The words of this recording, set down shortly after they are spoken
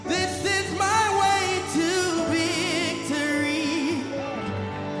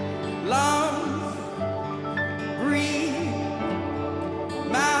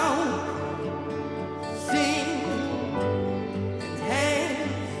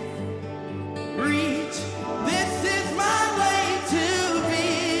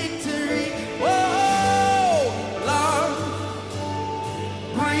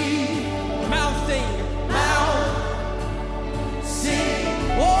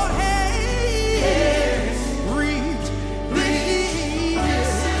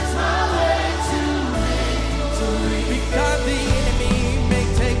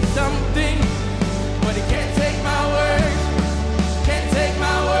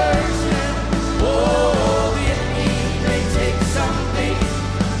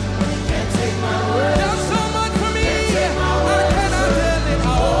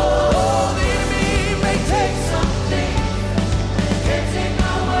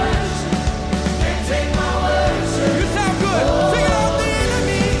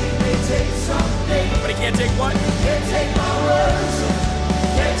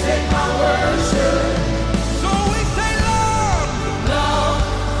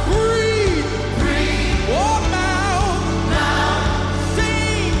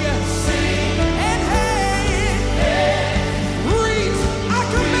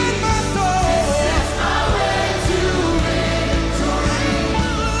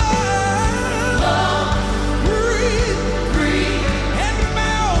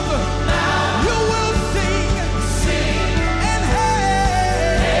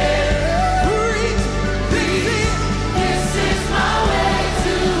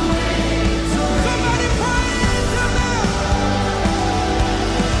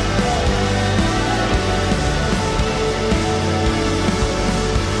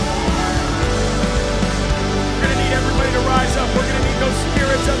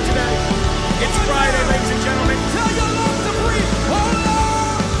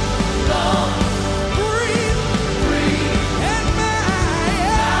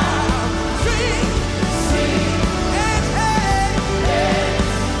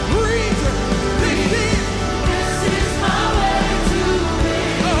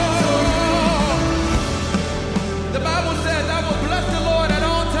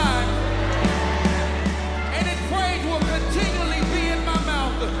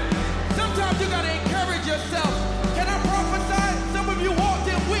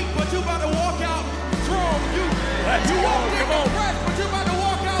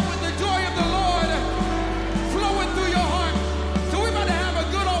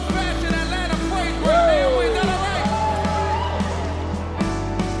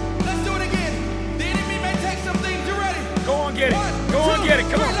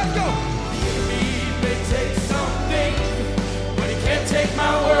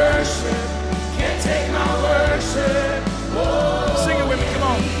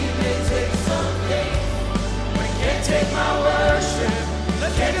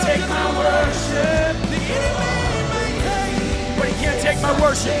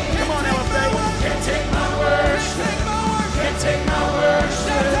worship. Come on, LFA. Can't take my worship. Can't take my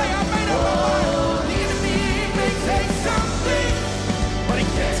worship. Oh, the enemy may take something, but he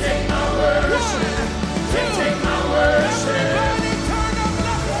can't take my worship. Can't take my worship.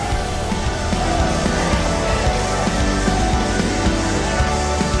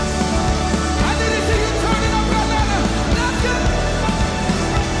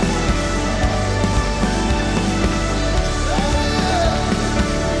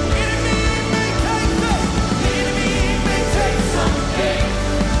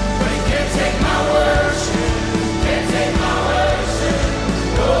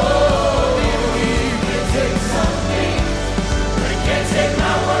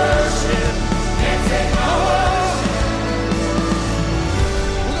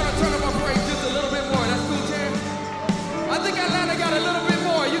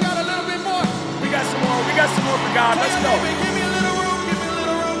 God, let's go. Give me a little room, give me a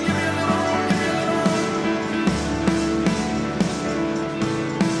little room, give me a little room, give me a little room.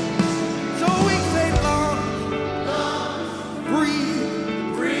 So we say long, breathe,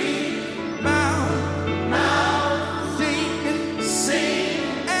 mouth, sing,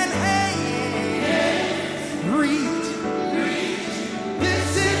 and hands, reach. This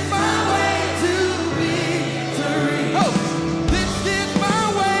is my way to victory. Oh, this is my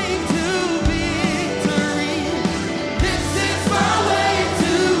way to victory.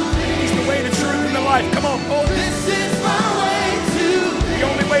 Life. Come on, Paul. This is my way to the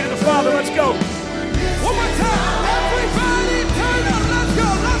only way to the Father. Let's go. One more time. Everybody turn up. Let's go.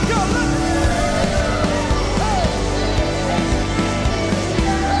 Let's go. Let's go.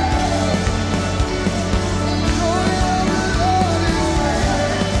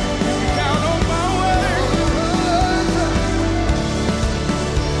 Count on my word.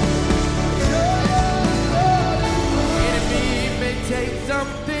 Enemy may take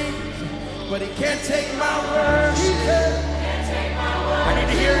something, but he can't take my worship. I need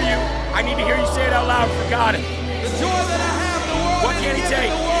to hear you. I need to hear you say it out loud for God. The joy that I have, the world what can he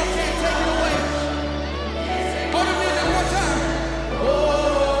take? The world can't take it away. Hold it in one time.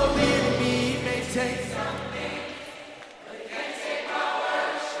 Oh, the enemy may take something, but he can't take my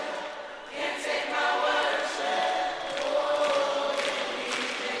worship. Can't take my worship. Oh, the enemy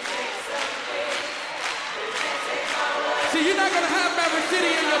may take something, but he can't take my worship. See, you're not going to have Maverick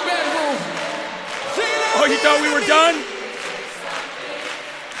City in your bedroom. Oh, you thought we were done?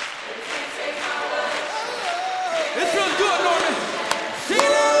 It feels good, Norman. Sing it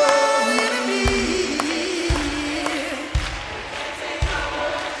out loud, enemy. Can't take my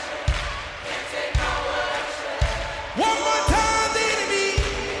worship. Can't take my worship. One more time, the enemy.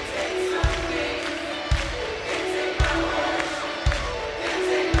 Can't take something. Can't take my worship. Can't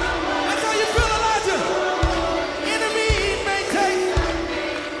take my worship. That's how you feel, Elijah. Enemy may take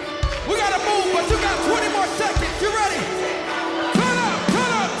something. We gotta move, but you got 20 more seconds. You ready? Turn up,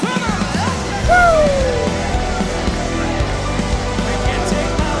 turn up, turn up. Woo! We can't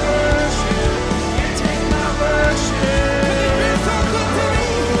take my worship. Can't take my worship. He's been so good to me.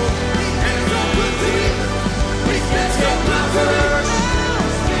 He's been so good to me. He's been so good to me.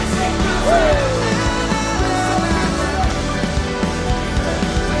 Can't take my worship.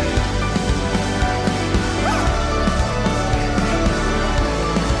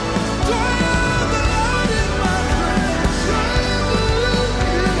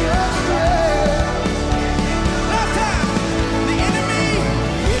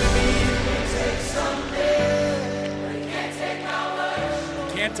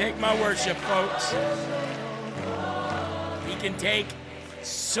 Take my worship, folks. He can take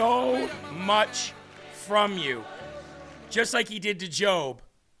so much from you, just like he did to Job,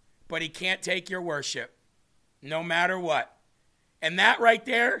 but he can't take your worship, no matter what. And that right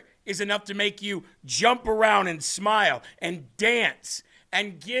there is enough to make you jump around and smile and dance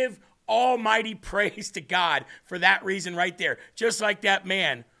and give almighty praise to God for that reason right there, just like that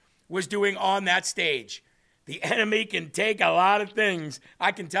man was doing on that stage. The enemy can take a lot of things,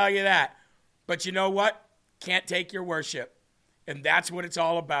 I can tell you that. But you know what? Can't take your worship. And that's what it's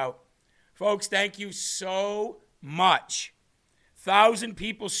all about. Folks, thank you so much. 1,000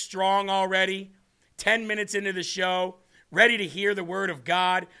 people strong already, 10 minutes into the show, ready to hear the word of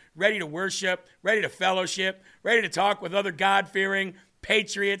God, ready to worship, ready to fellowship, ready to talk with other God-fearing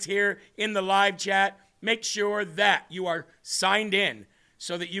patriots here in the live chat. Make sure that you are signed in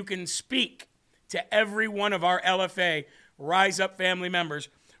so that you can speak to every one of our LFA Rise Up family members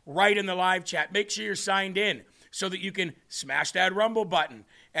right in the live chat. Make sure you're signed in so that you can smash that Rumble button.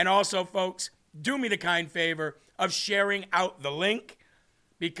 And also, folks, do me the kind favor of sharing out the link,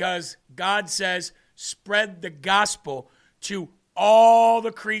 because God says spread the gospel to all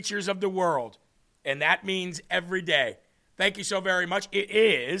the creatures of the world. And that means every day. Thank you so very much. It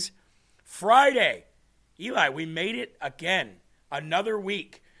is Friday. Eli, we made it again. Another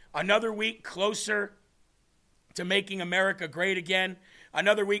week closer to making America great again.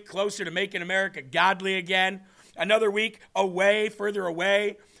 Another week closer to making America godly again. Another week further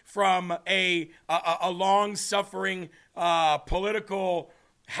away from a long-suffering political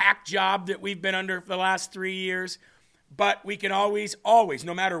hack job that we've been under for the last 3 years. But we can always,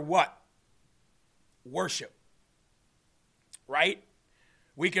 no matter what, worship. Right?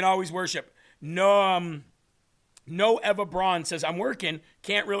 We can always worship. No Eva Braun says, I'm working,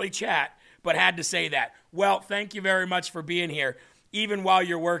 can't really chat, but had to say that. Well, thank you very much for being here, even while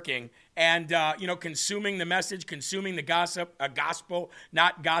you're working. And, consuming the message, consuming the gospel,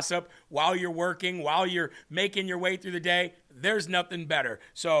 not gossip, while you're working, while you're making your way through the day, there's nothing better.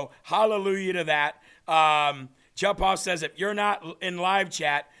 So, hallelujah to that. Chupaw says, if you're not in live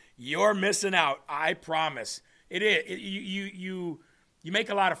chat, you're missing out. I promise. It is. You make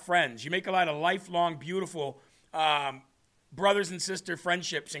a lot of friends. You make a lot of lifelong, beautiful brothers and sister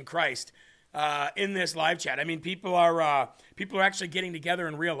friendships in Christ in this live chat. I mean, people are actually getting together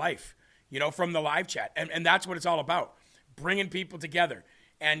in real life, from the live chat. And that's what it's all about, bringing people together.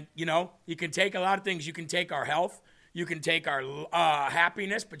 And, you can take a lot of things. You can take our health. You can take our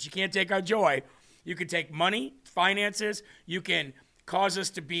happiness, but you can't take our joy. You can take money, finances. You can cause us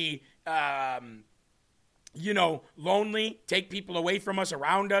to be, lonely, take people away from us,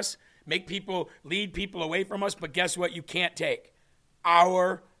 around us, lead people away from us. But guess what? You can't take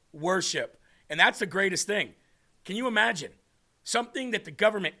our worship. And that's the greatest thing. Can you imagine? Something that the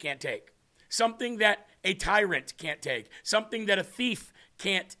government can't take, something that a tyrant can't take, something that a thief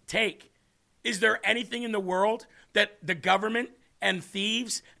can't take. Is there anything in the world that the government and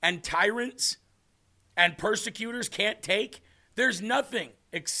thieves and tyrants and persecutors can't take? There's nothing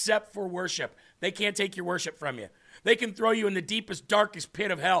except for worship. They can't take your worship from you. They can throw you in the deepest, darkest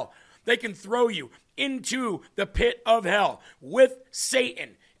pit of hell. They can throw you into the pit of hell with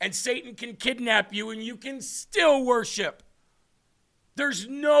Satan, and Satan can kidnap you and you can still worship. There's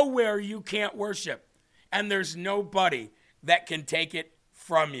nowhere you can't worship, and there's nobody that can take it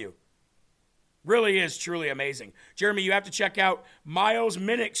from you. Really is truly amazing. Jeremy, you have to check out Miles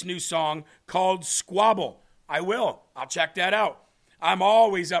Minnick's new song called Squabble. I will. I'll check that out. I'm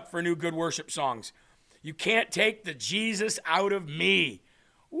always up for new good worship songs. You can't take the Jesus out of me.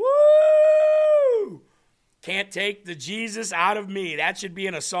 Woo! Can't take the Jesus out of me. That should be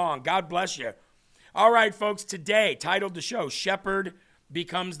in a song. God bless you. All right, folks, today, titled the show, Shepherd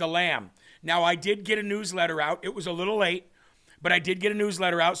Becomes the Lamb. Now, I did get a newsletter out. It was a little late, but I did get a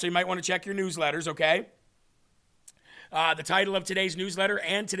newsletter out, so you might want to check your newsletters, okay? The title of today's newsletter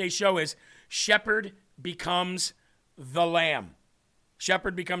and today's show is Shepherd Becomes the Lamb.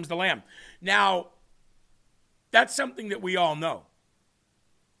 Shepherd becomes the lamb. Now, that's something that we all know.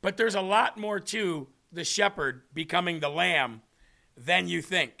 But there's a lot more to the shepherd becoming the lamb than you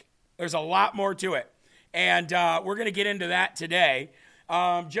think. There's a lot more to it. And we're going to get into that today.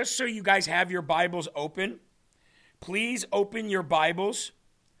 Just so you guys have your Bibles open, please open your Bibles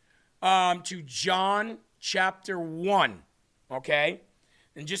to John chapter 1, okay?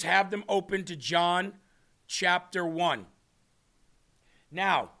 And just have them open to John chapter 1.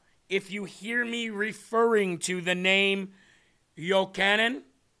 Now, if you hear me referring to the name Yochanan,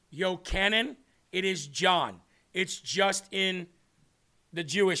 it is John. It's just in the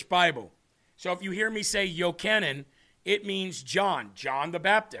Jewish Bible. So if you hear me say Yochanan, it means John the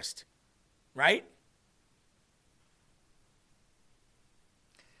Baptist, right?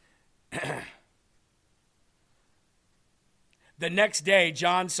 The next day,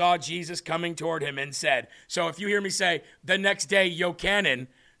 John saw Jesus coming toward him and said, so if you hear me say, the next day, Yochanan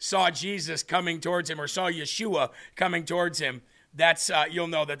saw Jesus coming towards him or saw Yeshua coming towards him, that's you'll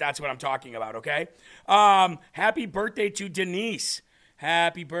know that that's what I'm talking about, okay? Happy birthday to Denise.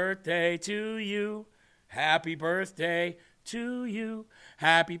 Happy birthday to you. Happy birthday to you.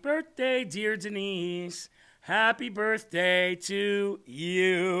 Happy birthday, dear Denise. Happy birthday to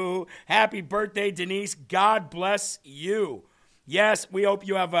you. Happy birthday, Denise. God bless you. Yes, we hope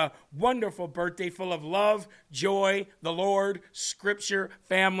you have a wonderful birthday full of love, joy, the Lord, scripture,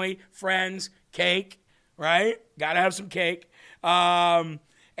 family, friends, cake, right? Got to have some cake. And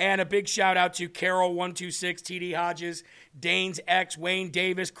a big shout out to Carol126, TD Hodges, Danes X, Wayne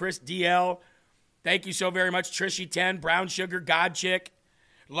Davis, Chris DL. Thank you so very much. Trishy 10, Brown Sugar, God Chick,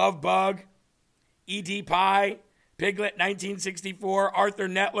 Love Bug, ED Pie, Piglet 1964, Arthur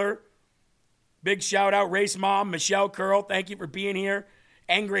Netler. Big shout out, Race Mom, Michelle Curl. Thank you for being here.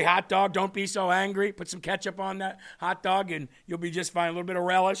 Angry hot dog, don't be so angry. Put some ketchup on that hot dog and you'll be just fine. A little bit of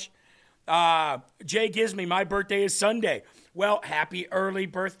relish. Jay gives me, my birthday is Sunday. Well, happy early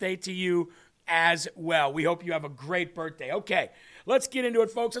birthday to you as well. We hope you have a great birthday. Okay, let's get into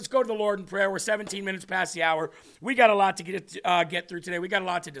it, folks. Let's go to the Lord in prayer. We're 17 minutes past the hour. We got a lot to get through today. We got a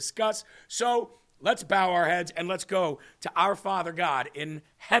lot to discuss. So let's bow our heads and let's go to our Father God in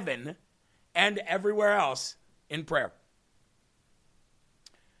heaven and everywhere else in prayer.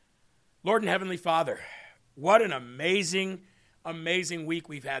 Lord and Heavenly Father, what an amazing week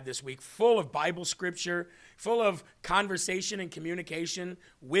we've had this week, full of Bible scripture, full of conversation and communication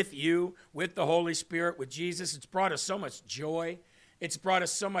with you, with the Holy Spirit, with Jesus. It's brought us so much joy. It's brought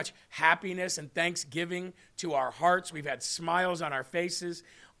us so much happiness and thanksgiving to our hearts. We've had smiles on our faces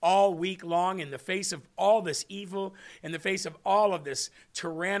all week long in the face of all this evil, in the face of all of this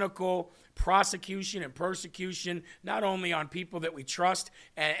tyrannical prosecution and persecution, not only on people that we trust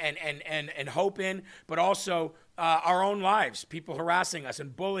and hope in, but also our own lives, people harassing us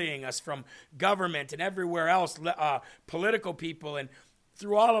and bullying us from government and everywhere else, political people. And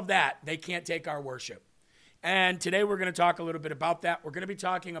through all of that, they can't take our worship. And today we're going to talk a little bit about that. We're going to be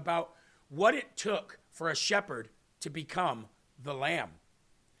talking about what it took for a shepherd to become the lamb.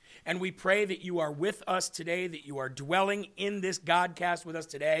 And we pray that you are with us today, that you are dwelling in this Godcast with us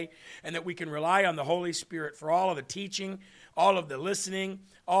today, and that we can rely on the Holy Spirit for all of the teaching, all of the listening,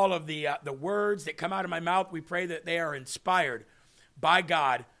 all of the words that come out of my mouth. We pray that they are inspired by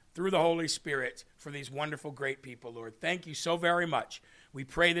God through the Holy Spirit for these wonderful, great people, Lord. Thank you so very much. We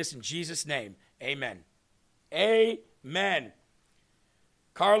pray this in Jesus' name. Amen. Amen.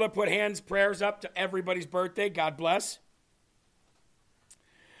 Carla put prayers up to everybody's birthday. God bless.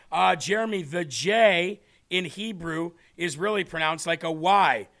 Jeremy, the J in Hebrew is really pronounced like a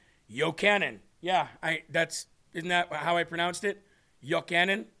Y. Yochanan. Yeah, isn't that how I pronounced it?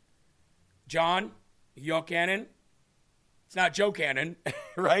 Yochanan. John, Yochanan. It's not Joe Cannon,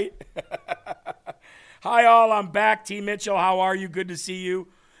 right? Hi, all. I'm back. T. Mitchell, how are you? Good to see you.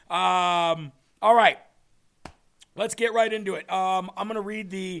 All right. Let's get right into it. I'm going to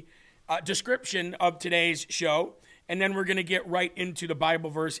read the description of today's show, and then we're going to get right into the Bible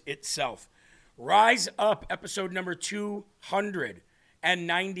verse itself. Rise Up, episode number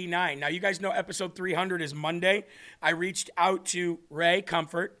 299. Now, you guys know episode 300 is Monday. I reached out to Ray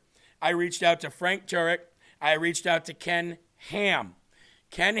Comfort. I reached out to Frank Turek. I reached out to Ken Ham.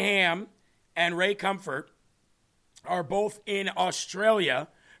 Ken Ham and Ray Comfort are both in Australia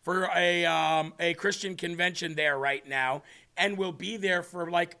for a Christian convention there right now, and will be there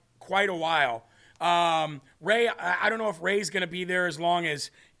for like quite a while. Ray, I don't know if Ray's going to be there as long as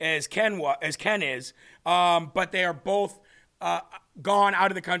Ken is, but they are both gone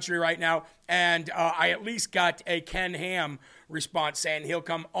out of the country right now, and I at least got a Ken Ham response saying he'll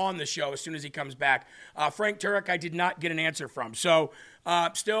come on the show as soon as he comes back. Frank Turek, I did not get an answer from, so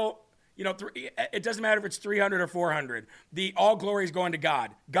still. It doesn't matter if it's 300 or 400. All glory is going to God.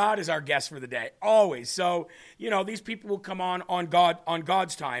 God is our guest for the day, always. So, these people will come on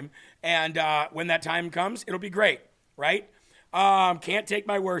God's time, and when that time comes, it'll be great, right? Can't take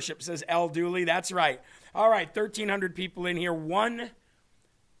my worship, says L. Dooley. That's right. All right, 1,300 people in here. One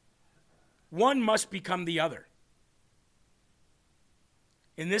must become the other.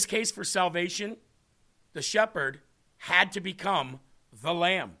 In this case, for salvation, the shepherd had to become the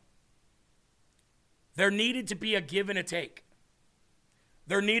lamb. There needed to be a give and a take.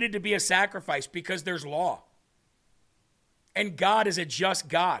 There needed to be a sacrifice because there's law. And God is a just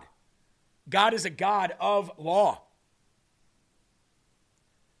God. God is a God of law.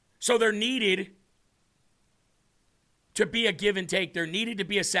 So there needed to be a give and take. There needed to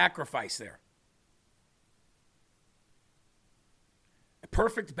be a sacrifice there. A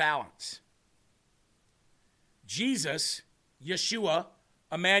perfect balance. Jesus, Yeshua,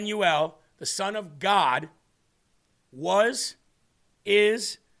 Emmanuel, the Son of God, was,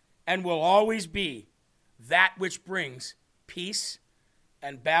 is, and will always be that which brings peace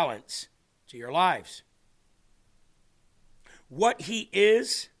and balance to your lives. What he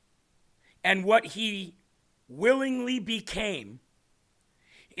is and what he willingly became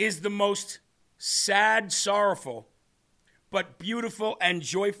is the most sad, sorrowful, but beautiful and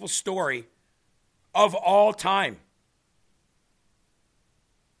joyful story of all time.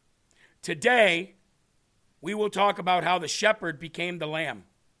 Today, we will talk about how the shepherd became the lamb.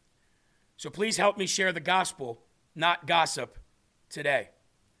 So please help me share the gospel, not gossip, today.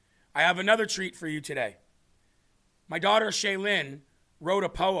 I have another treat for you today. My daughter, Shaylin, wrote a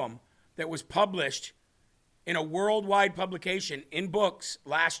poem that was published in a worldwide publication in books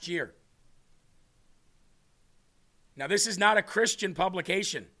last year. Now, this is not a Christian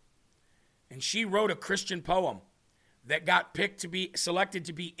publication. And she wrote a Christian poem that got selected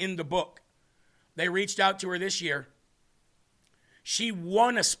to be in the book. They reached out to her this year. She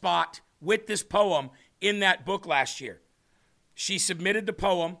won a spot with this poem in that book last year. She submitted the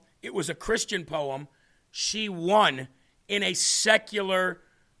poem. It was a Christian poem. She won in a secular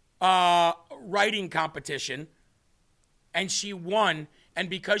writing competition. And she won. And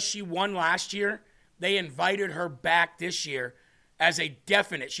because she won last year, they invited her back this year as a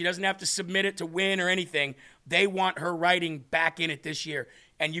definite. She doesn't have to submit it to win or anything. They want her writing back in it this year.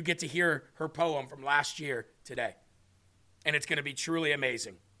 And you get to hear her poem from last year today. And it's going to be truly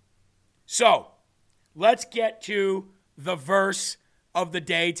amazing. So, let's get to the verse of the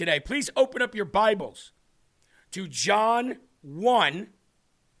day today. Please open up your Bibles to John 1,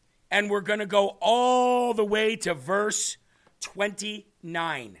 and we're going to go all the way to verse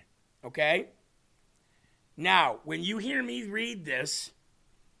 29, okay? Now, when you hear me read this,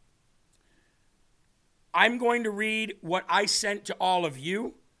 I'm going to read what I sent to all of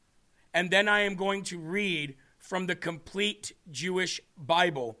you, and then I am going to read from the complete Jewish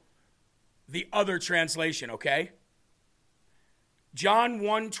Bible, the other translation, okay? John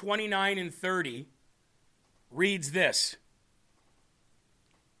 1, 29 and 30 reads this.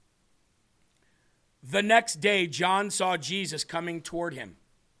 The next day, John saw Jesus coming toward him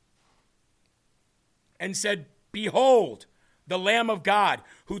and said, "Behold, the Lamb of God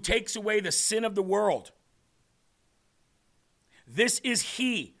who takes away the sin of the world. This is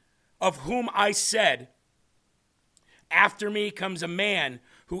he of whom I said, after me comes a man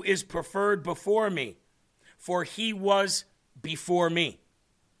who is preferred before me, for he was before me."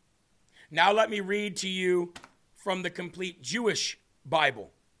 Now let me read to you from the complete Jewish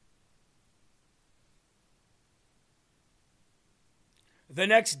Bible. The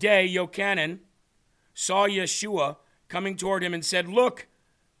next day, Yochanan saw Yeshua coming toward him and said, "Look,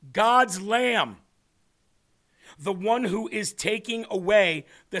 God's Lamb, the one who is taking away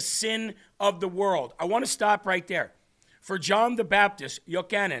the sin of the world." I want to stop right there. For John the Baptist,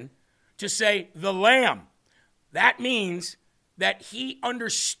 Yochanan, to say the Lamb, that means that he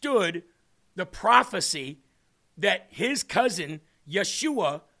understood the prophecy that his cousin,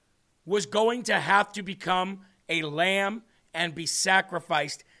 Yeshua, was going to have to become a lamb and be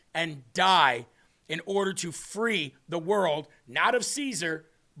sacrificed and die in order to free the world, not of Caesar,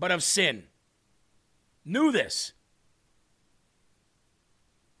 but of sin. Knew this.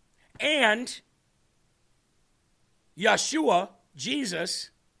 And Yeshua,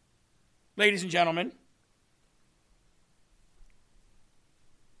 Jesus, ladies and gentlemen,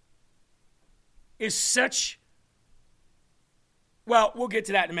 is such, well, we'll get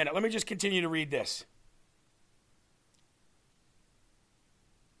to that in a minute. Let me just continue to read this.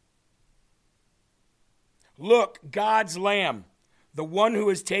 Look, God's Lamb, the one who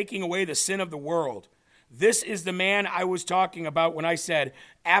is taking away the sin of the world. This is the man I was talking about when I said,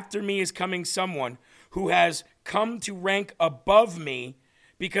 after me is coming someone who has come to rank above me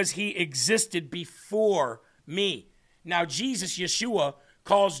because he existed before me. Now, Jesus, Yeshua,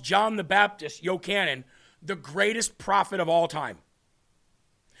 calls John the Baptist, Yochanan, the greatest prophet of all time.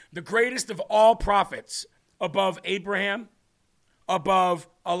 The greatest of all prophets, above Abraham, above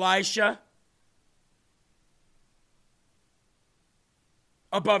Elisha,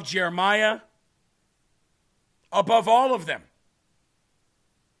 above Jeremiah, above all of them.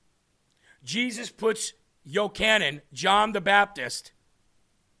 Jesus puts Yochanan, John the Baptist,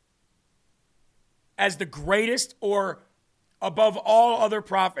 as the greatest or above all other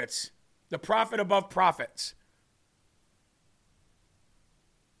prophets, the prophet above prophets.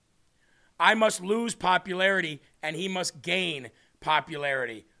 I must lose popularity and he must gain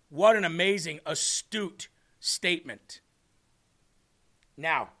popularity. What an amazing, astute statement.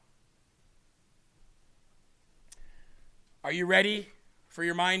 Now, are you ready for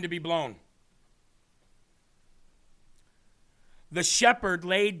your mind to be blown? The shepherd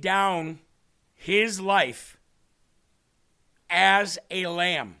laid down his life as a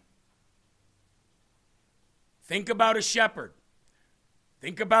lamb. Think about a shepherd.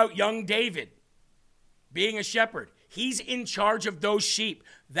 Think about young David being a shepherd. He's in charge of those sheep.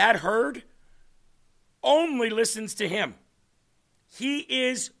 That herd only listens to him. He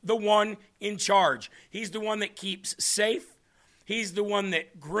is the one in charge. He's the one that keeps safe. He's the one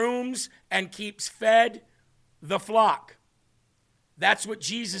that grooms and keeps fed the flock. That's what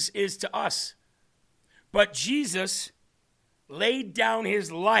Jesus is to us. But Jesus laid down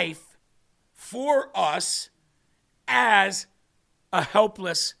his life for us as a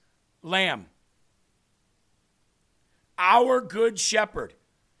helpless lamb. Our good shepherd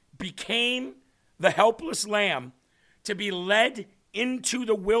became the helpless lamb to be led into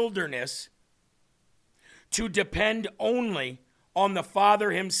the wilderness to depend only on the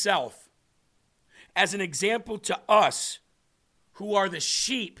Father himself as an example to us who are the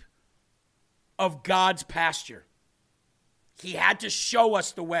sheep of God's pasture. He had to show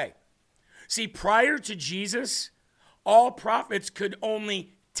us the way. See, prior to Jesus, all prophets could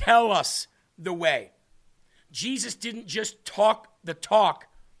only tell us the way. Jesus didn't just talk the talk.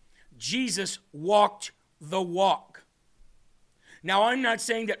 Jesus walked the walk. Now, I'm not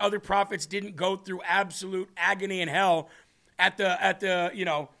saying that other prophets didn't go through absolute agony and hell at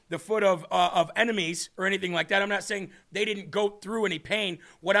the foot of enemies or anything like that. I'm not saying they didn't go through any pain.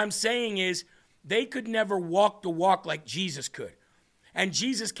 What I'm saying is they could never walk the walk like Jesus could. And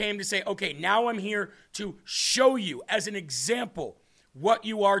Jesus came to say, okay, now I'm here to show you as an example what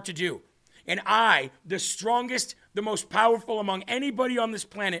you are to do. And I, the strongest, the most powerful among anybody on this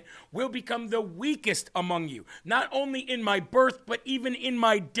planet, will become the weakest among you. Not only in my birth, but even in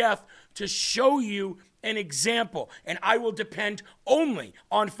my death, to show you an example. And I will depend only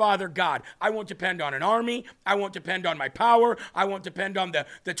on Father God. I won't depend on an army. I won't depend on my power. I won't depend on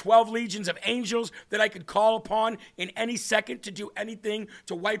the 12 legions of angels that I could call upon in any second to do anything,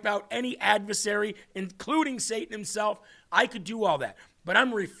 to wipe out any adversary, including Satan himself. I could do all that. But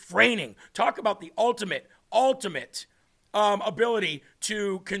I'm refraining. Talk about the ultimate ability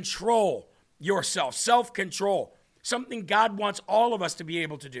to control yourself, self-control, something God wants all of us to be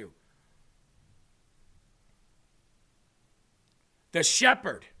able to do. The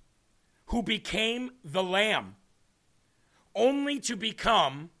shepherd who became the lamb, only to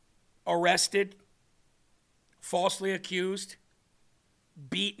become arrested, falsely accused,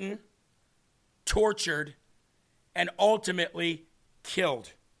 beaten, tortured, and ultimately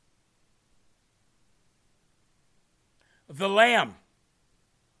killed. The lamb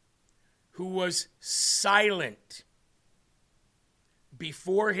who was silent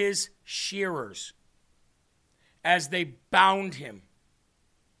before his shearers as they bound him,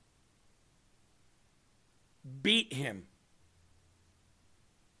 beat him,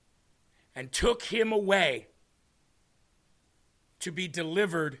 and took him away to be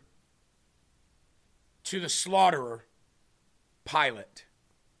delivered to the slaughterer, Pilate.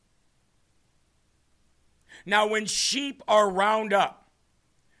 Now, when sheep are round up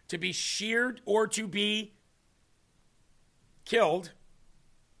to be sheared or to be killed,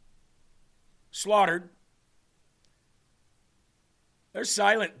 slaughtered, they're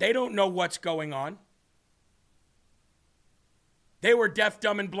silent. They don't know what's going on. They were deaf,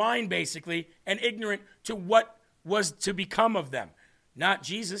 dumb, and blind, basically, and ignorant to what was to become of them. Not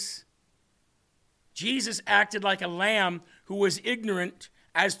Jesus. Jesus acted like a lamb who was ignorant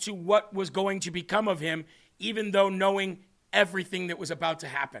as to what was going to become of him, even though knowing everything that was about to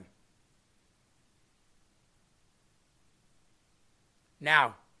happen.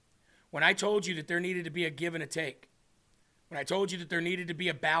 Now, when I told you that there needed to be a give and a take, when I told you that there needed to be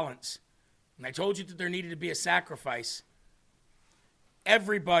a balance, when I told you that there needed to be a sacrifice,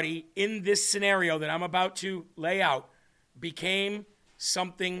 everybody in this scenario that I'm about to lay out became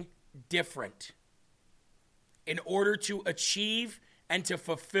something different in order to achieve and to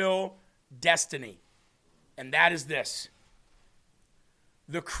fulfill destiny. And that is this.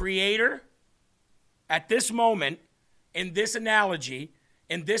 The Creator, at this moment, in this analogy,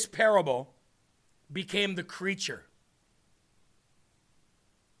 in this parable, became the creature.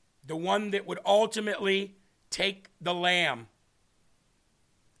 The one that would ultimately take the lamb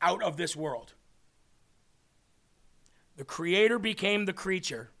out of this world. The Creator became the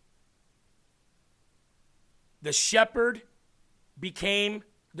creature. The shepherd became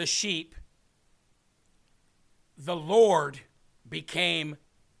the sheep. The Lord became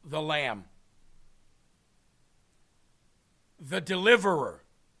the lamb. The deliverer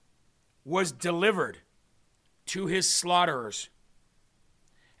was delivered to his slaughterers.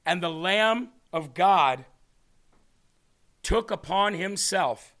 And the Lamb of God took upon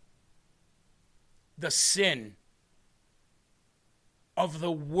himself the sin of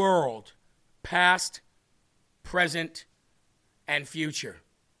the world, past, present, and future.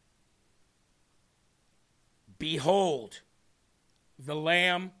 Behold, the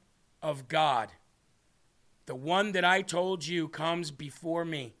Lamb of God, the one that I told you comes before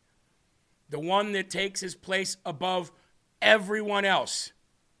me, the one that takes his place above everyone else,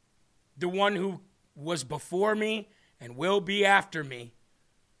 the one who was before me and will be after me,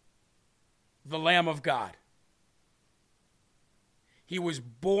 the Lamb of God. He was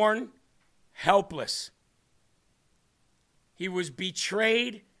born helpless. He was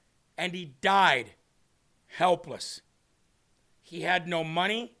betrayed and he died helpless. He had no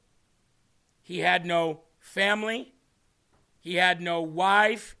money. He had no family. He had no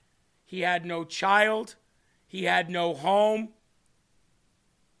wife. He had no child. He had no home.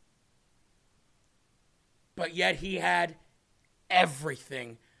 But yet he had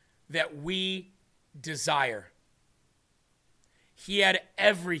everything that we desire. He had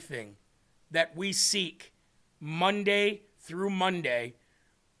everything that we seek Monday through Monday,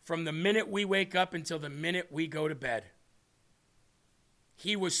 from the minute we wake up until the minute we go to bed.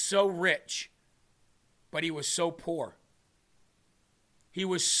 He was so rich, but he was so poor. He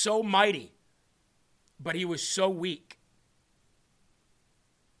was so mighty, but he was so weak.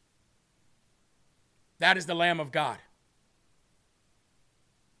 That is the Lamb of God.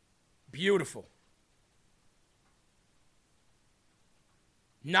 Beautiful.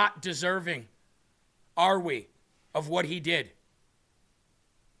 Not deserving, are we, of what he did?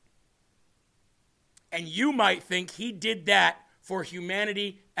 And you might think he did that for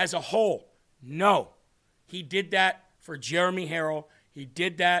humanity as a whole. No. He did that for Jeremy Harrell. He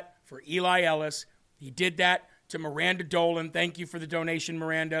did that for Eli Ellis. He did that to Miranda Dolan. Thank you for the donation,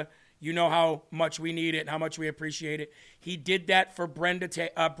 Miranda. You know how much we need it and how much we appreciate it. He did that for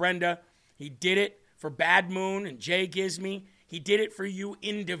Brenda. He did it for Bad Moon and Jay Gizme. He did it for you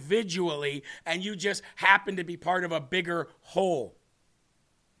individually, and you just happen to be part of a bigger whole.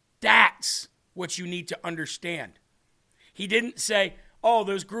 That's what you need to understand. He didn't say, oh,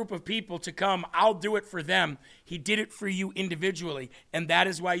 there's a group of people to come, I'll do it for them. He did it for you individually, and that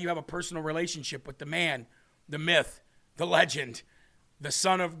is why you have a personal relationship with the man, the myth, the legend, the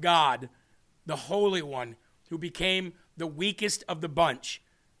Son of God, the Holy One, who became the weakest of the bunch.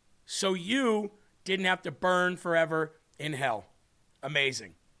 So you didn't have to burn forever in hell.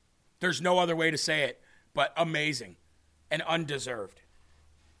 Amazing. There's no other way to say it, but amazing and undeserved.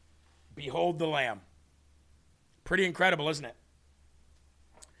 Behold the Lamb. Pretty incredible, isn't it?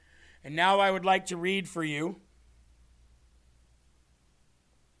 And now I would like to read for you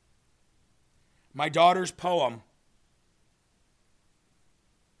my daughter's poem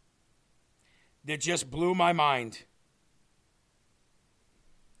that just blew my mind.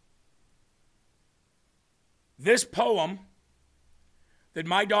 This poem that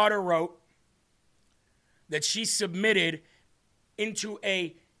my daughter wrote, that she submitted into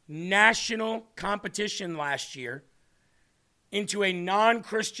a national competition last year, into a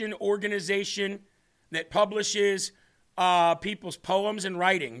non-Christian organization that publishes people's poems and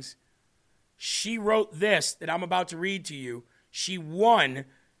writings. She wrote this that I'm about to read to you. She won,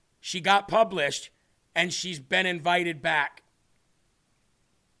 she got published, and she's been invited back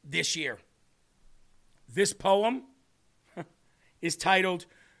this year. This poem is titled,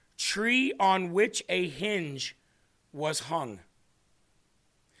 Tree on Which a Hinge Was Hung.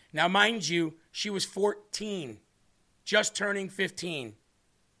 Now, mind you, she was 14, just turning 15,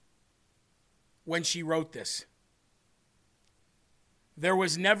 when she wrote this. There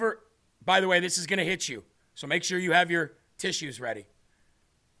was never, by the way, this is going to hit you, so make sure you have your tissues ready.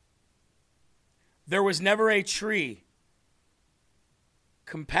 There was never a tree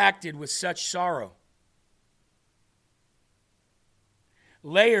compacted with such sorrow,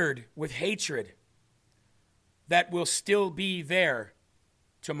 layered with hatred that will still be there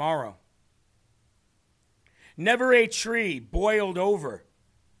tomorrow. Never a tree boiled over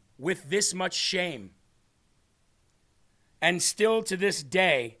with this much shame, and still to this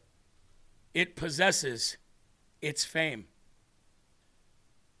day it possesses its fame.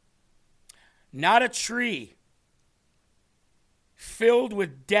 Not a tree filled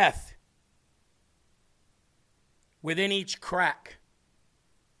with death within each crack.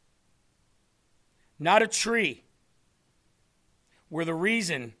 Not a tree where the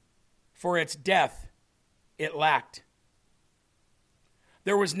reason for its death it lacked.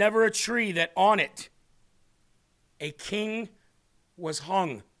 There was never a tree that on it a king was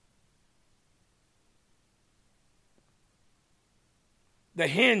hung. The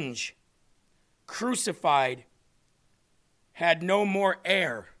hinge, crucified, had no more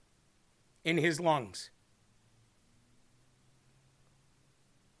air in his lungs.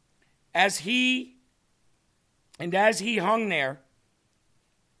 As he hung there,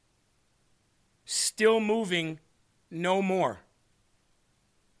 still moving no more,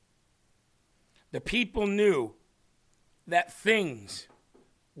 the people knew that things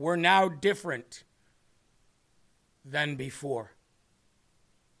were now different than before.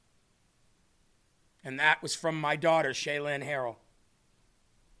 And that was from my daughter, Shaylin Harrell,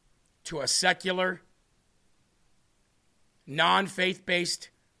 to a secular, non-faith-based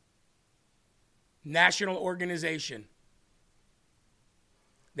national organization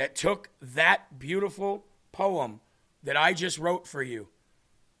that took that beautiful poem that I just wrote for you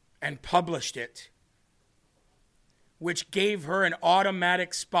and published it which gave her an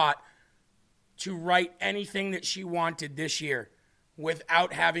automatic spot to write anything that she wanted this year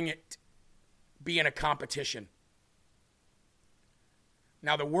without having it be in a competition.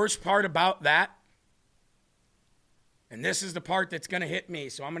 Now, the worst part about that, and this is the part that's going to hit me,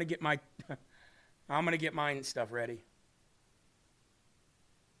 so I'm going to get mine stuff ready.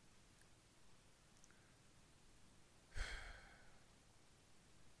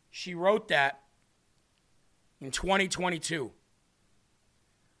 She wrote that in 2022.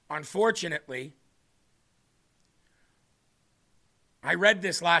 Unfortunately, I read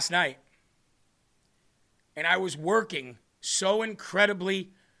this last night, and I was working so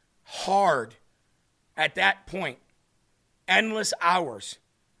incredibly hard at that point, endless hours,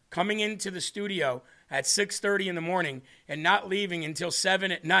 coming into the studio at 6:30 in the morning and not leaving until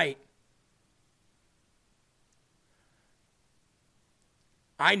 7 at night.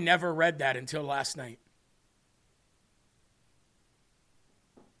 I never read that until last night.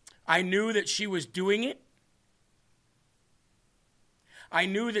 I knew that she was doing it. I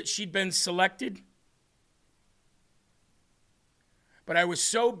knew that she'd been selected. But I was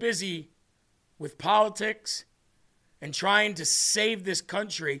so busy with politics and trying to save this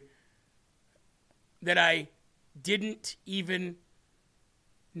country that I didn't even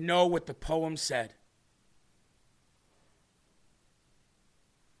know what the poem said.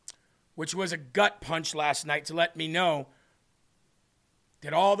 Which was a gut punch last night to let me know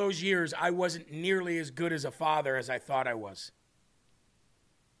that all those years I wasn't nearly as good as a father as I thought I was.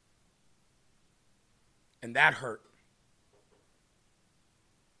 And that hurt.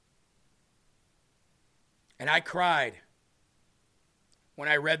 And I cried when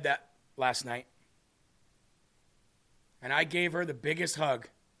I read that last night. And I gave her the biggest hug.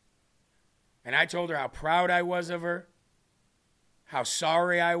 And I told her how proud I was of her, how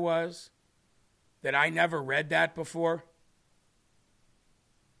sorry I was that I never read that before,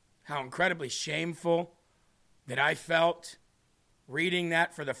 how incredibly shameful that I felt reading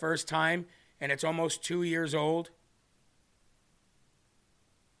that for the first time, and it's almost 2 years old.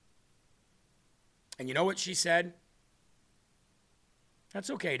 And you know what she said?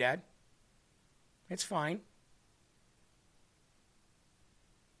 That's okay, Dad. It's fine.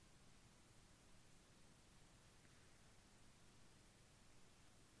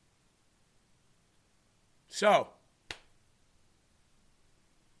 So,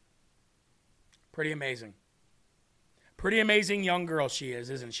 pretty amazing. Pretty amazing young girl she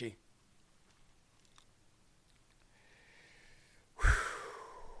is, isn't she?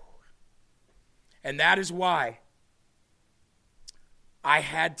 And that is why I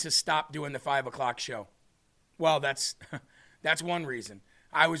had to stop doing the 5 o'clock show. Well, that's one reason.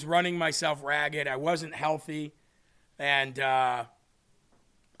 I was running myself ragged. I wasn't healthy. And I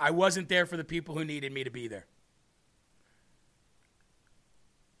wasn't there for the people who needed me to be there.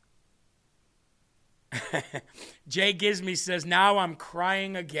 Jay Gizme says, now I'm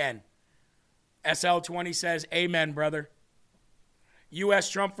crying again. SL20 says, amen, brother. U.S.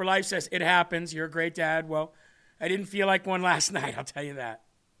 Trump for Life says, it happens. You're a great dad. Well, I didn't feel like one last night, I'll tell you that.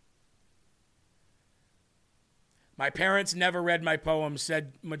 My parents never read my poems,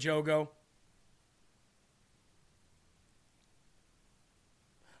 said Majogo.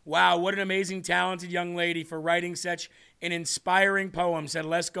 Wow, what an amazing, talented young lady for writing such an inspiring poem, said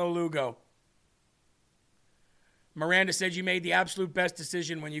Let's Go Lugo. Miranda said you made the absolute best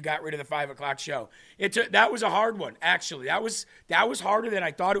decision when you got rid of the 5 o'clock show. That was a hard one, actually. That was harder than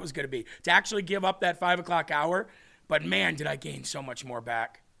I thought it was going to be, to actually give up that 5 o'clock hour. But man, did I gain so much more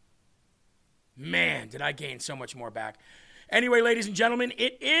back. Man, did I gain so much more back. Anyway, ladies and gentlemen,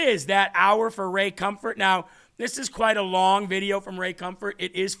 it is that hour for Ray Comfort. Now, this is quite a long video from Ray Comfort.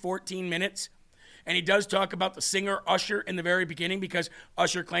 It is 14 minutes. And he does talk about the singer Usher in the very beginning, because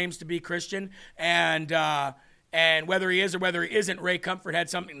Usher claims to be Christian. And whether he is or whether he isn't, Ray Comfort had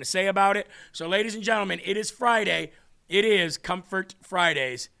something to say about it. So, ladies and gentlemen, it is Friday. It is Comfort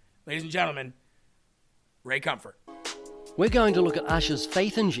Fridays. Ladies and gentlemen, Ray Comfort. We're going to look at Usher's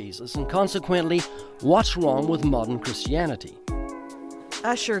faith in Jesus and consequently what's wrong with modern Christianity.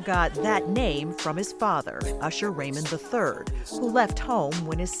 Usher got that name from his father, Usher Raymond III, who left home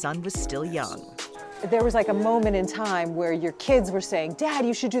when his son was still young. There was like a moment in time where your kids were saying, Dad,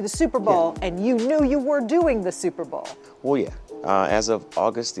 you should do the Super Bowl, and you knew you were doing the Super Bowl. Well, yeah. As of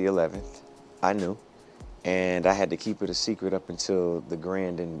August the 11th, I knew. And I had to keep it a secret up until the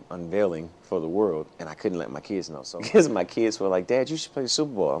grand unveiling for the world, and I couldn't let my kids know. So because my kids were like, Dad, you should play the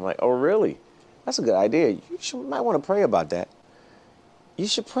Super Bowl. I'm like, oh, really? That's a good idea. You might want to pray about that. You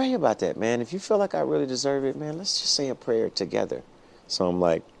should pray about that, man. If you feel like I really deserve it, man, let's just say a prayer together. So I'm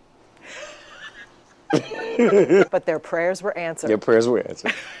like, But their prayers were answered. Their prayers were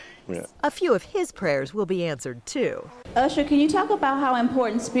answered. Yeah. A few of his prayers will be answered too. Usher, can you talk about how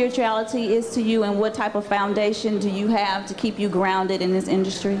important spirituality is to you and what type of foundation do you have to keep you grounded in this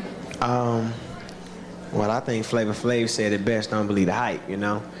industry? Well, I think Flavor Flav said it best, don't believe the hype, you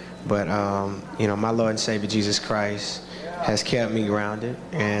know. But, my Lord and Savior Jesus Christ has kept me grounded.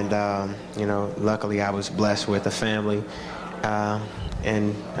 And, luckily I was blessed with a family.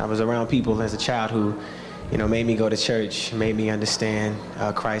 And I was around people as a child who, made me go to church, made me understand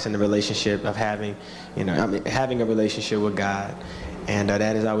Christ and the relationship of having a relationship with God. And that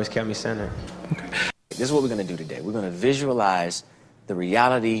has always kept me centered. This is what we're going to do today. We're going to visualize the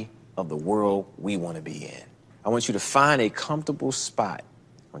reality of the world we want to be in. I want you to find a comfortable spot.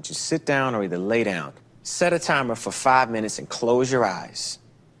 I want you to sit down or either lay down. Set a timer for 5 minutes and close your eyes,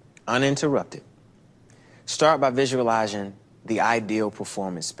 uninterrupted. Start by visualizing the ideal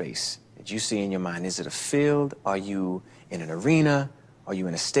performance space that you see in your mind. Is it a field? Are you in an arena? Are you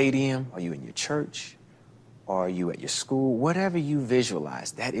in a stadium? Are you in your church? Or are you at your school? Whatever you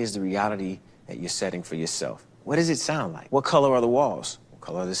visualize, that is the reality that you're setting for yourself. What does it sound like? What color are the walls? What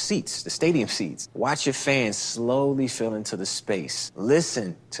color are the seats, the stadium seats? Watch your fans slowly fill into the space.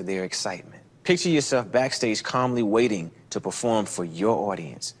 Listen to their excitement. Picture yourself backstage calmly waiting to perform for your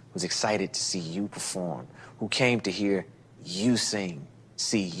audience, who's excited to see you perform, who came to hear you sing,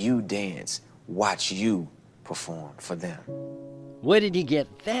 see you dance, watch you perform for them. Where did he get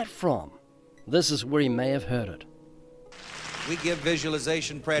that from? This is where he may have heard it. We give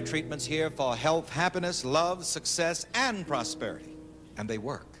visualization prayer treatments here for health, happiness, love, success, and prosperity. And they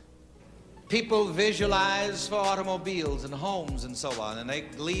work. People visualize for automobiles and homes and so on, and they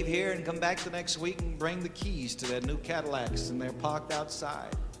leave here and come back the next week and bring the keys to their new Cadillacs, and they're parked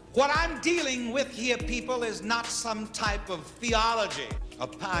outside. What I'm dealing with here, people, is not some type of theology, a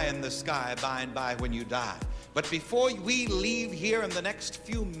pie in the sky by and by when you die. But before we leave here in the next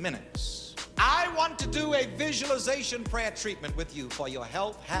few minutes, I want to do a visualization prayer treatment with you for your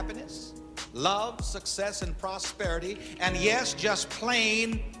health, happiness, love, success, and prosperity, and yes, just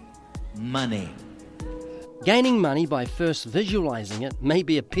plain money. Gaining money by first visualizing it may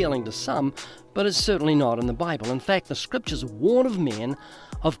be appealing to some, but it's certainly not in the Bible. In fact, the scriptures warn of men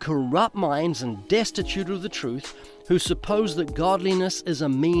of corrupt minds and destitute of the truth who suppose that godliness is a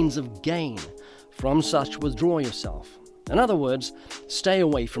means of gain. From such withdraw yourself. In other words, stay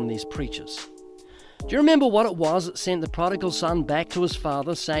away from these preachers. Do you remember what it was that sent the prodigal son back to his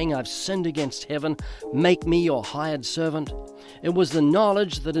father, saying, "I've sinned against heaven, make me your hired servant"? It was the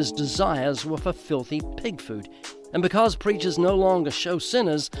knowledge that his desires were for filthy pig food. And because preachers no longer show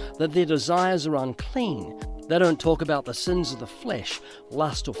sinners that their desires are unclean, they don't talk about the sins of the flesh,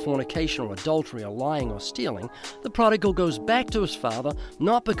 lust or fornication or adultery or lying or stealing, the prodigal goes back to his father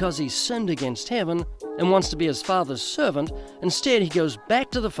not because he's sinned against heaven and wants to be his father's servant. Instead, he goes back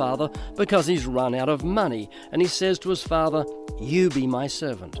to the father because he's run out of money, and he says to his father, "You be my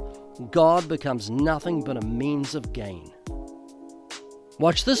servant." God becomes nothing but a means of gain.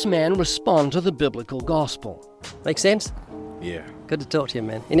 Watch this man respond to the biblical gospel. Make sense? Yeah. Good to talk to you,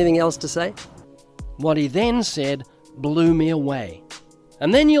 man. Anything else to say? What he then said blew me away.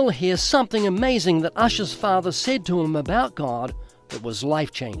 And then you'll hear something amazing that Usher's father said to him about God that was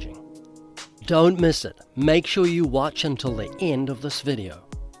life-changing. Don't miss it. Make sure you watch until the end of this video.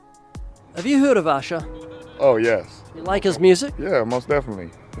 Have you heard of Usher? Oh, yes. You like his music? Yeah, most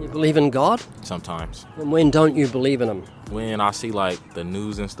definitely. You believe in God? Sometimes. And when don't you believe in him? When I see like the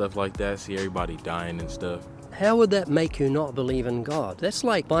news and stuff like that, see everybody dying and stuff. How would that make you not believe in God? That's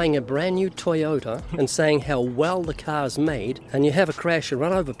like buying a brand new Toyota and saying how well the car's made, and you have a crash and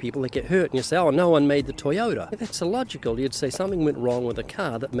run over people that get hurt, and you say, "Oh, no one made the Toyota." That's illogical. You'd say something went wrong with the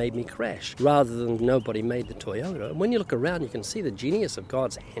car that made me crash, rather than nobody made the Toyota. And when you look around, you can see the genius of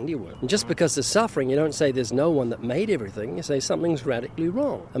God's handiwork. And just because there's suffering, you don't say there's no one that made everything. You say something's radically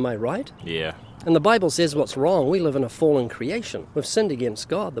wrong. Am I right? Yeah. And the Bible says what's wrong. We live in a fallen creation. We've sinned against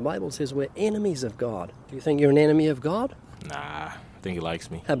God. The Bible says we're enemies of God. Do you think you're an enemy of God? Nah, I think he likes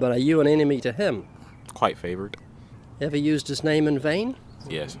me. How about, are you an enemy to him? Quite favored. Ever used his name in vain?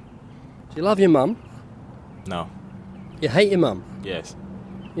 Yes. Do you love your mum? No. You hate your mum? Yes.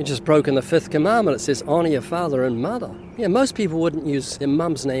 You've just broken the 5th commandment. It says honor your father and mother. Yeah, most people wouldn't use their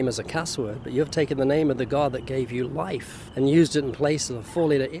mum's name as a cuss word, but you've taken the name of the God that gave you life and used it in place of a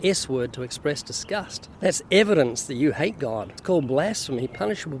 4-letter S word to express disgust. That's evidence that you hate God. It's called blasphemy,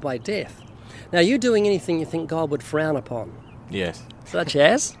 punishable by death. Now, are you doing anything you think God would frown upon? Yes. Such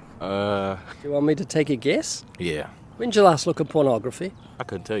as? Do you want me to take a guess? Yeah. When did you last look at pornography? I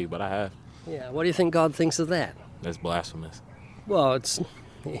couldn't tell you, but I have. Yeah, what do you think God thinks of that? That's blasphemous. Well, it's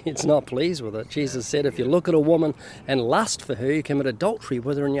It's not pleased with it. Jesus said if you look at a woman and lust for her, you commit adultery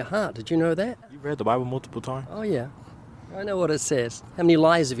with her in your heart. Did you know that? You read the Bible multiple times? Oh, yeah. I know what it says. How many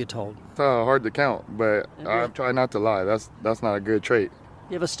lies have you told? It's hard to count, but I try not to lie. That's not a good trait.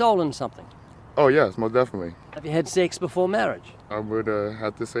 You ever stolen something? Oh, yes, most definitely. Have you had sex before marriage? I would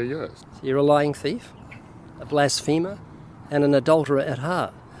have to say yes. So you're a lying thief, a blasphemer, and an adulterer at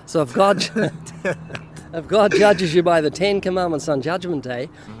heart. So if God judges you by the 10 Commandments on Judgment Day,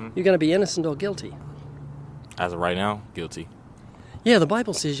 you're going to be innocent or guilty. As of right now, guilty. Yeah, the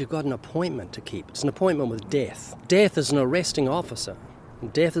Bible says you've got an appointment to keep. It's an appointment with death. Death is an arresting officer.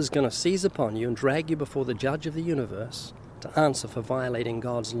 And death is going to seize upon you and drag you before the judge of the universe to answer for violating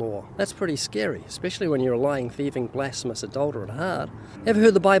God's law. That's pretty scary, especially when you're a lying, thieving, blasphemous adulterer at heart. Ever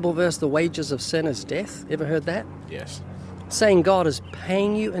heard the Bible verse, the wages of sin is death? Ever heard that? Yes. Saying God is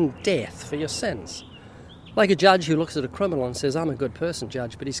paying you in death for your sins. Like a judge who looks at a criminal and says, I'm a good person,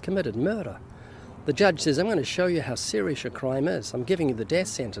 judge, but he's committed murder. The judge says, I'm going to show you how serious your crime is. I'm giving you the death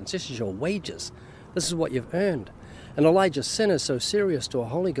sentence. This is your wages. This is what you've earned. And Elijah's sin is so serious to a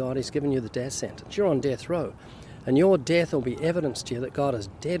holy God, he's given you the death sentence. You're on death row. And your death will be evidence to you that God is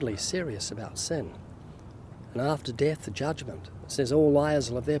deadly serious about sin. And after death, the judgment. It says all liars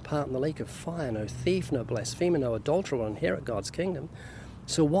will have their part in the lake of fire. No thief, no blasphemer, no adulterer will inherit God's kingdom.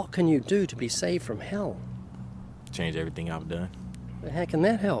 So what can you do to be saved from hell? Change everything I've done. How can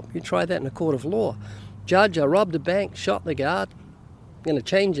that help? You try that in a court of law. Judge, I robbed a bank, shot the guard. I'm going to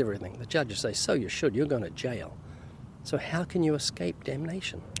change everything. The judge will say, so you should. You're going to jail. So how can you escape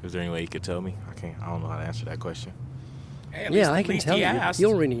damnation? Is there any way you could tell me? I don't know how to answer that question. Hey, I can tell you. Asked. You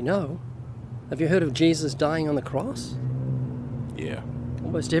already know. Have you heard of Jesus dying on the cross? Yeah.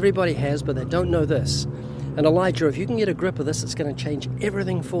 Almost everybody has, but they don't know this. And Elijah, if you can get a grip of this, it's going to change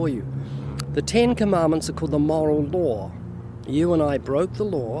everything for you. The 10 Commandments are called the moral law. You and I broke the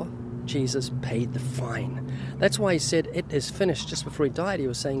law. Jesus paid the fine. That's why he said it is finished. Just before he died, he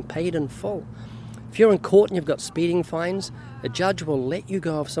was saying paid in full. If you're in court and you've got speeding fines, a judge will let you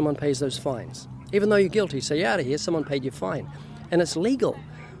go if someone pays those fines. Even though you're guilty, so you're out of here, someone paid your fine. And it's legal.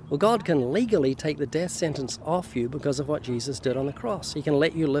 Well, God can legally take the death sentence off you because of what Jesus did on the cross. He can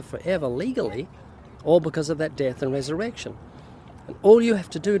let you live forever legally, all because of that death and resurrection. And all you have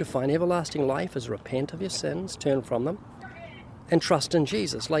to do to find everlasting life is repent of your sins, turn from them, and trust in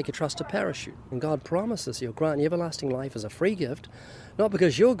Jesus like you trust a parachute. And God promises he'll grant you everlasting life as a free gift, not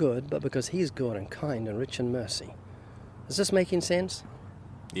because you're good, but because he's good and kind and rich in mercy. Is this making sense?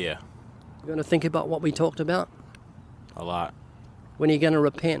 Yeah. You going to think about what we talked about? A lot. When are you going to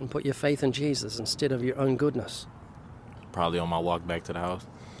repent and put your faith in Jesus instead of your own goodness? Probably on my walk back to the house.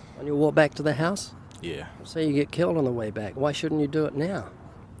 On your walk back to the house? Yeah. Say you get killed on the way back. Why shouldn't you do it now?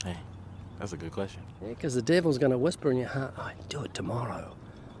 Hey, that's a good question. Yeah, because the devil's going to whisper in your heart, oh, do it tomorrow.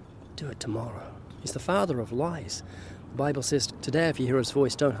 Do it tomorrow. He's the father of lies. The Bible says, today if you hear his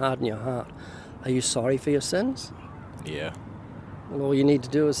voice, don't harden your heart. Are you sorry for your sins? Yeah. Well, all you need to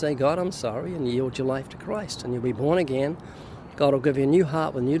do is say, God, I'm sorry, and yield your life to Christ, and you'll be born again. God will give you a new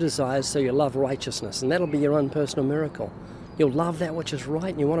heart with new desires, so you love righteousness, and that'll be your own personal miracle. You'll love that which is right,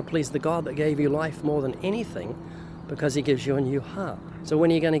 and you want to please the God that gave you life more than anything because he gives you a new heart. So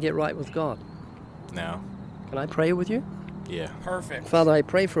when are you going to get right with God? Now. Can I pray with you? Yeah. Perfect. Father, I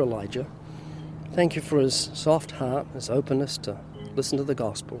pray for Elijah. Thank you for his soft heart, his openness to listen to the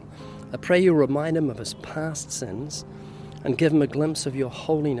gospel. I pray you remind him of his past sins and give him a glimpse of your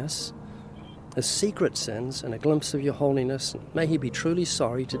holiness, his secret sins and a glimpse of your holiness. And may he be truly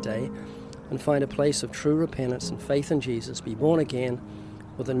sorry today and find a place of true repentance and faith in Jesus, be born again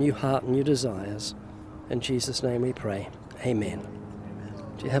with a new heart and new desires. In Jesus' name we pray. Amen.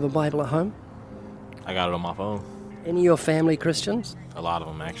 Do you have a Bible at home? I got it on my phone. Any of your family Christians? A lot of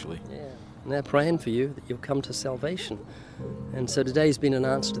them, actually. Yeah. And they're praying for you that you'll come to salvation. And so today's been an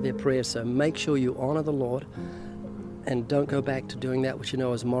answer to their prayer. So make sure you honor the Lord and don't go back to doing that which you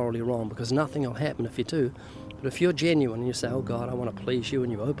know is morally wrong, because nothing will happen if you do. But if you're genuine and you say, oh God, I want to please you,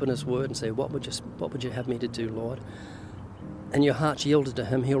 and you open his word and say, what would you have me to do, Lord? And your heart's yielded to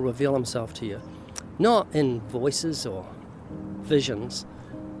him, he'll reveal himself to you. Not in voices or visions,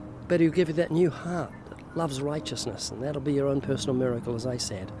 but he'll give you that new heart that loves righteousness, and that'll be your own personal miracle, as I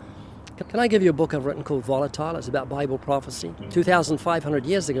said. Can I give you a book I've written called Volatile? It's about Bible prophecy. 2,500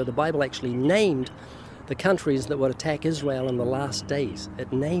 years ago, the Bible actually named the countries that would attack Israel in the last days.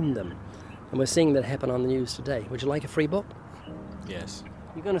 It named them. And we're seeing that happen on the news today. Would you like a free book? Yes.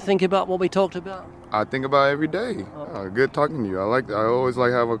 You going to think about what we talked about? I think about it every day. Good talking to you. I always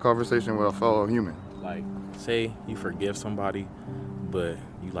like have a conversation with a fellow human. Like, say you forgive somebody, but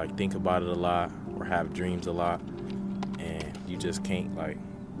you like think about it a lot or have dreams a lot, and you just can't like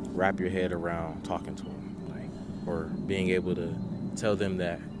wrap your head around talking to them, or being able to tell them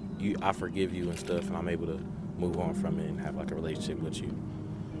that I forgive you and stuff, and I'm able to move on from it and have like a relationship with you.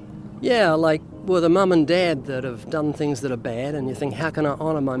 Yeah, like with a mum and dad that have done things that are bad, and you think, how can I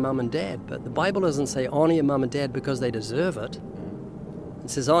honor my mum and dad? But the Bible doesn't say honor your mum and dad because they deserve it. It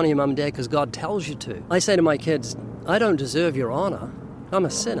says honor your mum and dad because God tells you to. I say to my kids, I don't deserve your honor. I'm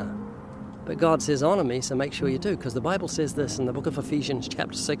a sinner. But God says honor me, so make sure you do, because the Bible says this in the book of Ephesians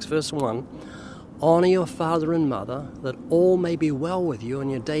chapter 6, verse 1, honor your father and mother, that all may be well with you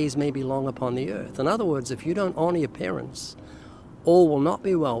and your days may be long upon the earth. In other words, if you don't honor your parents, all will not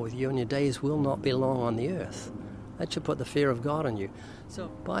be well with you and your days will not be long on the earth. That should put the fear of God on you. So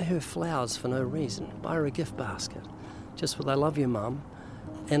buy her flowers for no reason. Buy her a gift basket, just with I love you, Mum,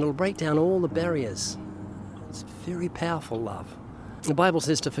 and it'll break down all the barriers. It's very powerful love. The Bible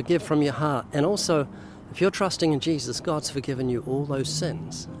says to forgive from your heart, and also, if you're trusting in Jesus, God's forgiven you all those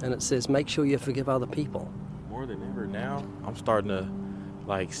sins. And it says, make sure you forgive other people. More than ever now, I'm starting to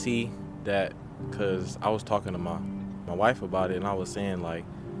see that, because I was talking to my wife about it, and I was saying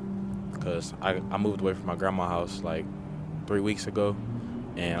because I moved away from my grandma's house 3 weeks ago,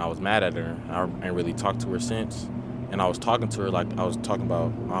 and I was mad at her. I ain't really talked to her since. And I was talking to her I was talking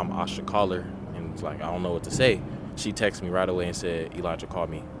about I should call her, and it's I don't know what to say. She texted me right away and said, Elijah called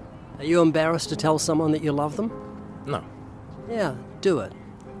me. Are you embarrassed to tell someone that you love them? No. Yeah, do it,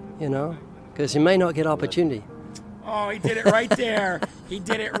 because you may not get opportunity. Oh, he did it right there. He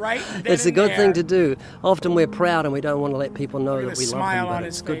did it right then. It's a good thing to do. Often we're proud and we don't want to let people know that we love them, but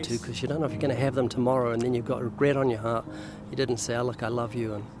it's good to, because you don't know if you're going to have them tomorrow and then you've got regret on your heart. You didn't say, oh, look, I love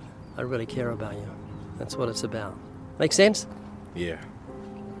you and I really care about you. That's what it's about. Make sense? Yeah.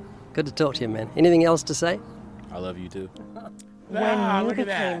 Good to talk to you, man. Anything else to say? I love you too. When you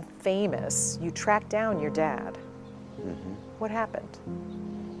became famous, you tracked down your dad. Mm-hmm. What happened?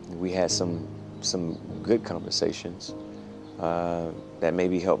 We had some good conversations that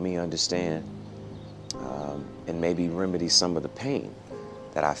maybe helped me understand and maybe remedy some of the pain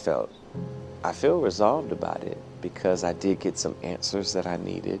that I felt. I feel resolved about it because I did get some answers that I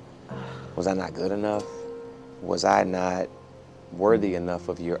needed. Was I not good enough? Was I not worthy enough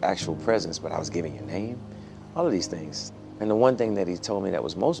of your actual presence, but I was giving your name? All of these things. And the one thing that he told me that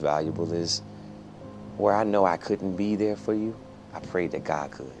was most valuable is, where I know I couldn't be there for you, I prayed that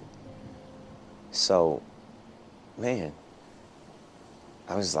God could. So, man,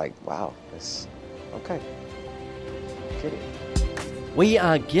 I was like, wow, that's okay. Get it. We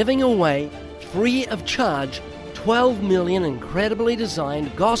are giving away, free of charge, 12 million incredibly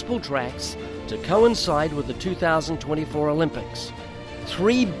designed gospel tracts to coincide with the 2024 Olympics.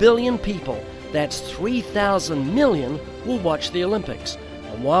 3 billion people, that's 3,000 million, will watch the Olympics.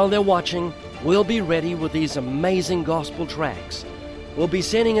 And while they're watching, we'll be ready with these amazing gospel tracts. We'll be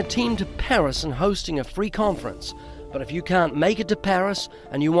sending a team to Paris and hosting a free conference. But if you can't make it to Paris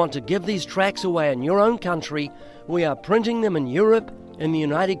and you want to give these tracts away in your own country, we are printing them in Europe, in the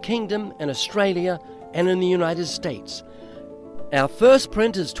United Kingdom, in Australia, and in the United States. Our first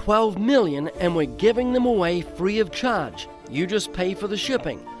print is 12 million and we're giving them away free of charge. You just pay for the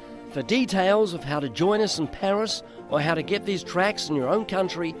shipping. For details of how to join us in Paris or how to get these tracts in your own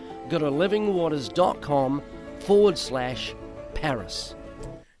country, go to livingwaters.com/Paris.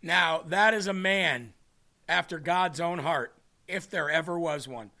 Now, that is a man after God's own heart, if there ever was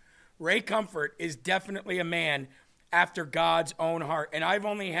one. Ray Comfort is definitely a man after God's own heart. And I've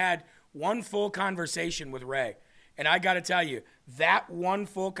only had one full conversation with Ray. And I got to tell you, that one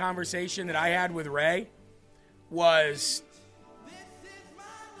full conversation that I had with Ray was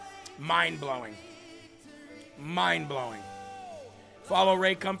mind-blowing. Mind-blowing. Follow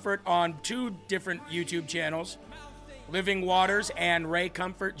Ray Comfort on 2 different YouTube channels, Living Waters and Ray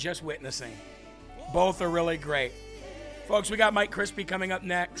Comfort Just Witnessing. Both are really great. Folks, we got Mike Crispy coming up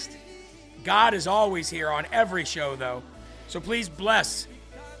next. God is always here on every show, though. So please bless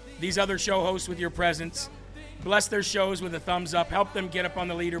these other show hosts with your presence. Bless their shows with a thumbs up. Help them get up on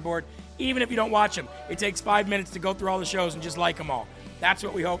the leaderboard. Even if you don't watch them, it takes 5 minutes to go through all the shows and just like them all. That's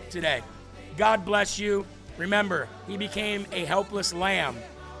what we hope today. God bless you. Remember, he became a helpless lamb,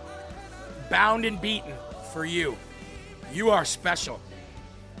 bound and beaten for you. You are special.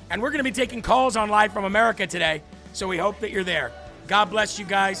 And we're going to be taking calls on Live from America today, so we hope that you're there. God bless you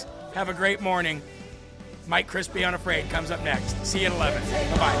guys. Have a great morning. Mike Crispy Unafraid comes up next. See you at 11.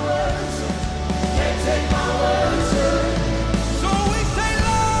 Bye-bye.